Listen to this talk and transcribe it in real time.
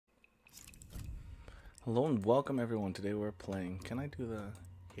Hello and welcome everyone. Today we're playing. Can I do the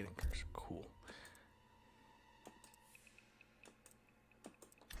hidden cursor? Cool.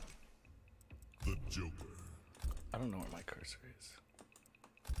 The Joker. I don't know where my cursor is.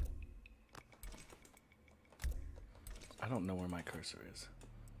 I don't know where my cursor is.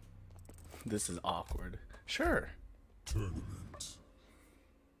 This is awkward. Sure. Tournament.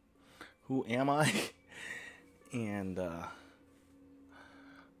 Who am I? And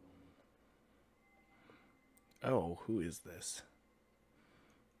oh, who is this?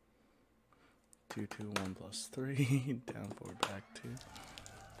 2, 2, 1 plus 3. Down 4, back 2.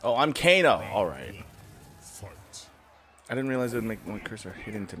 Oh, I'm Kano. All right. Fight. I didn't realize it would make my cursor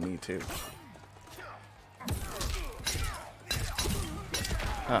hidden to me too.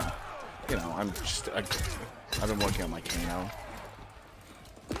 Huh. You know, I've been working on my Kano.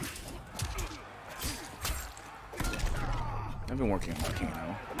 I've been working on my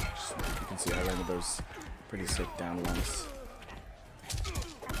Kano. Just, you can see I landed those pretty sick down ones.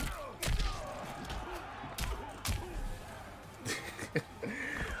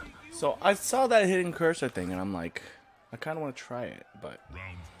 So I saw that hidden cursor thing and I'm like, I kind of want to try it, but...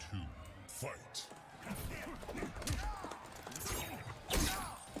 Round 2. Fight.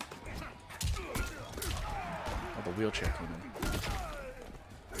 Oh, the wheelchair came in.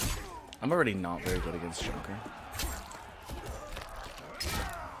 I'm already not very good against Joker.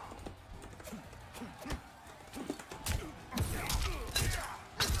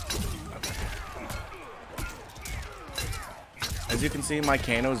 As you can see, my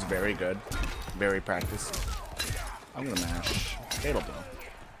Kano is very good. Very practiced. I'm gonna mash. Fatal blow.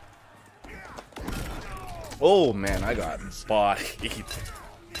 Oh man, I got bodied.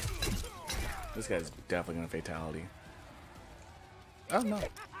 This guy's definitely gonna fatality. Oh no. 'Cause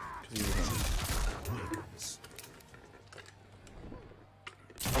he was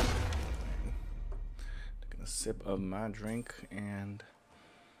taking a sip of my drink and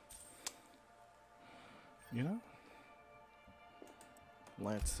you know?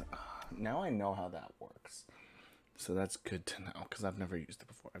 Let's now I know how that works. So that's good to know because I've never used it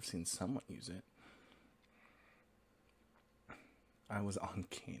before. I've seen someone use it. I was on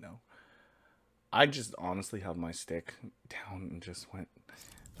Kano. I just honestly held my stick down and just went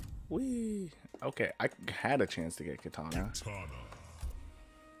wee. Okay, I had a chance to get Katana. Katana.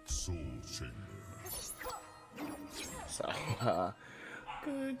 Soul Chamber. So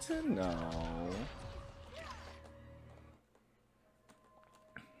good to know.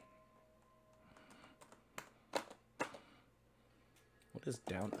 What is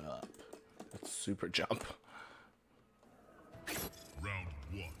down up? That's super jump. Round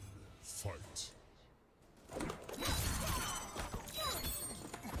 1. Fight.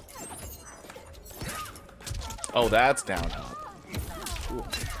 Oh, that's down up. Cool.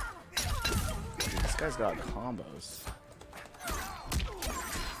 Dude, this guy's got combos.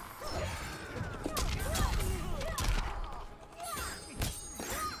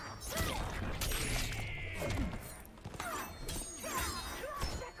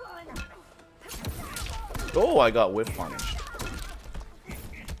 Oh, I got whip punished.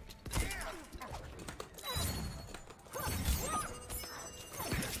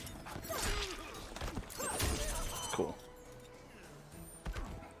 Cool.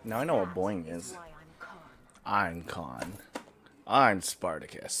 Now I know what boing is. I'm Khan. I'm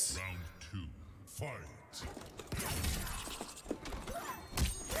Spartacus. Round 2. Fight.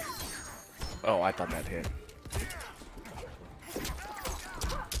 Oh, I thought that hit.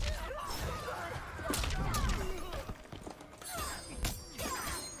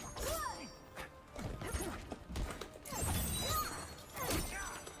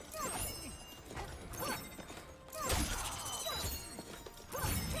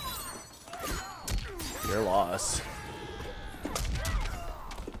 Your loss.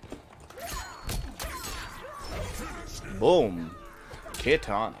 Boom.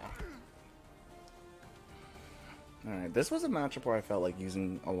 Katana. Alright, this was a matchup where I felt like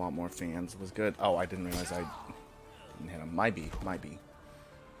using a lot more fans was good. Oh, I didn't realize I didn't hit him. Might be.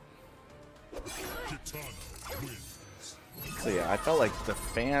 Katana wins. So yeah, I felt like the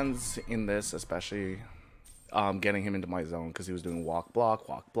fans in this, especially getting him into my zone because he was doing walk, block,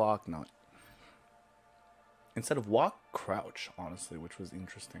 not... Instead of walk, crouch, honestly, which was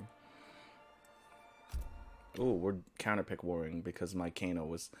interesting. Oh, we're counter pick warring because my Kano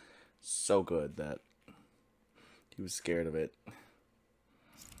was so good that he was scared of it.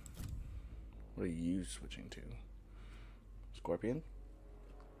 What are you switching to? Scorpion?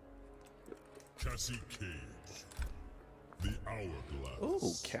 Cassie Cage. The Hourglass.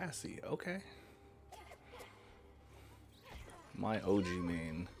 Oh, Cassie. Okay. My OG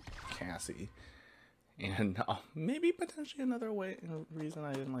main, Cassie. And maybe potentially another reason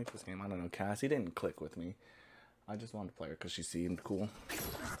I didn't like this game. I don't know. Cassie didn't click with me. I just wanted to play her because she seemed cool.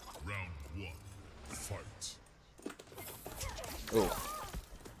 Round 1. Fight. Oh.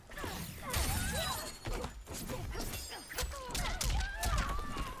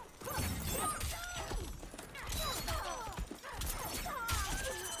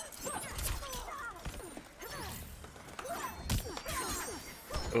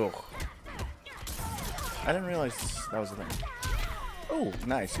 Oh. I didn't realize that was the thing. Oh,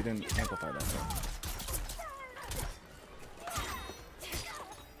 nice. You didn't amplify that though.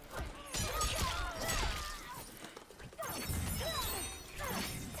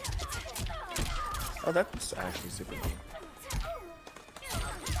 Oh, that's actually super cool.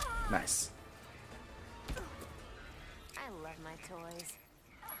 Nice. I love my toys.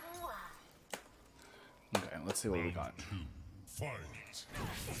 Okay, let's see what we got. 2. Fight.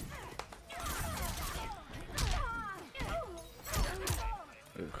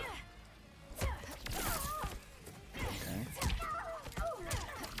 Ooh. Okay.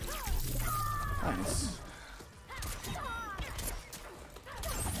 Nice.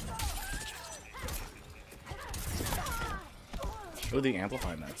 Oh, the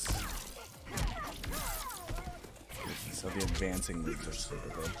amplify nuts. So the advancing moves are super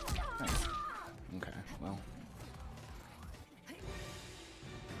good. Nice. Okay, well.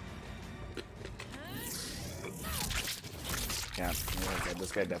 Yeah, like I said,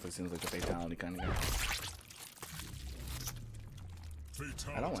 this guy definitely seems like a fatality kind of guy.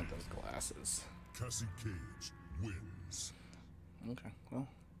 Fatality. I don't want those glasses. Cassie Cage wins. Okay, well.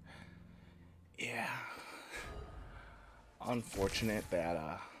 Yeah. Unfortunate that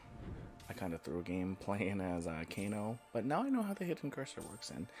I kind of threw a game playing as Kano, but now I know how the hidden cursor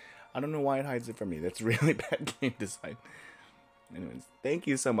works, and I don't know why it hides it from me. That's really bad game design. Anyways, thank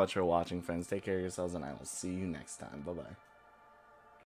you so much for watching, friends. Take care of yourselves, and I will see you next time. Bye-bye.